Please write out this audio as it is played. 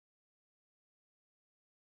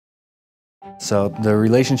So the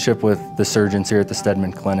relationship with the surgeons here at the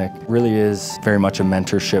Steadman Clinic really is very much a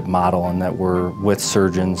mentorship model in that we're with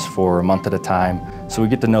surgeons for a month at a time. So we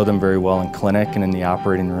get to know them very well in clinic and in the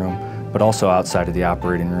operating room, but also outside of the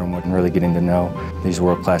operating room and really getting to know these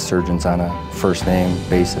world-class surgeons on a first-name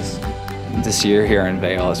basis. This year here in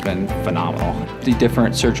Vail has been phenomenal. The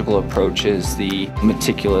different surgical approaches, the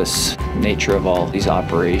meticulous nature of all these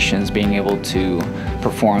operations, being able to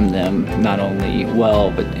perform them not only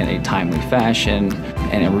well, but in a timely fashion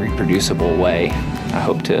and a reproducible way. I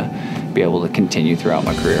hope to be able to continue throughout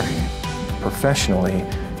my career. Professionally,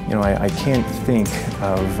 I can't think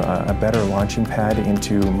of a better launching pad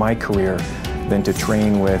into my career than to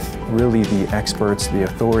train with really the experts, the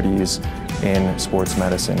authorities in sports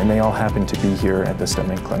medicine, and they all happen to be here at the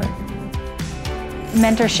Steadman Clinic.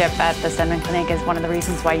 Mentorship at the Steadman Clinic is one of the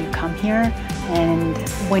reasons why you come here, and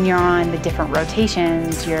when you're on the different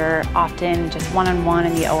rotations, you're often just one-on-one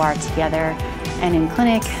in the OR together, and in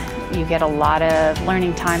clinic, you get a lot of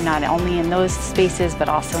learning time, not only in those spaces, but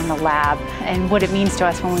also in the lab. And what it means to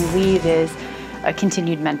us when we leave is a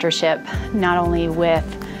continued mentorship, not only with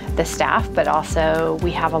the staff, but also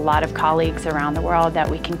we have a lot of colleagues around the world that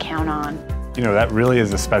we can count on. That really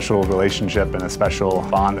is a special relationship and a special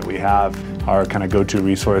bond that we have. Our kind of go-to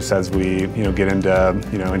resource as we, get into,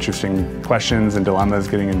 interesting questions and dilemmas,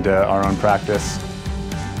 getting into our own practice.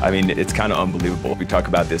 I mean, it's kind of unbelievable. We talk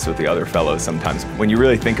about this with the other fellows sometimes. When you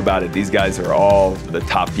really think about it, these guys are all the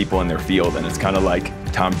top people in their field, and it's kind of like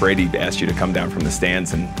Tom Brady asked you to come down from the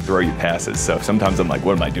stands and throw you passes. So sometimes I'm like,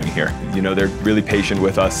 what am I doing here? They're really patient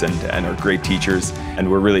with us and are great teachers, and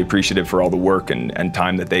we're really appreciative for all the work and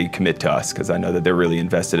time that they commit to us, because I know that they're really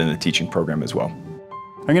invested in the teaching program as well.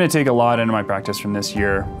 I'm going to take a lot into my practice from this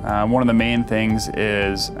year. One of the main things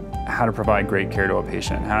is how to provide great care to a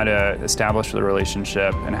patient, how to establish the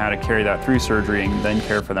relationship, and how to carry that through surgery and then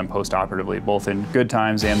care for them post-operatively, both in good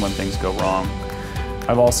times and when things go wrong.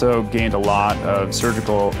 I've also gained a lot of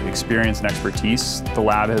surgical experience and expertise. The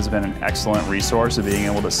lab has been an excellent resource of being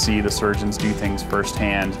able to see the surgeons do things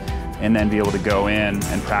firsthand and then be able to go in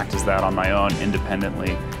and practice that on my own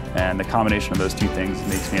independently. And the combination of those two things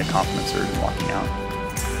makes me a confident surgeon walking out.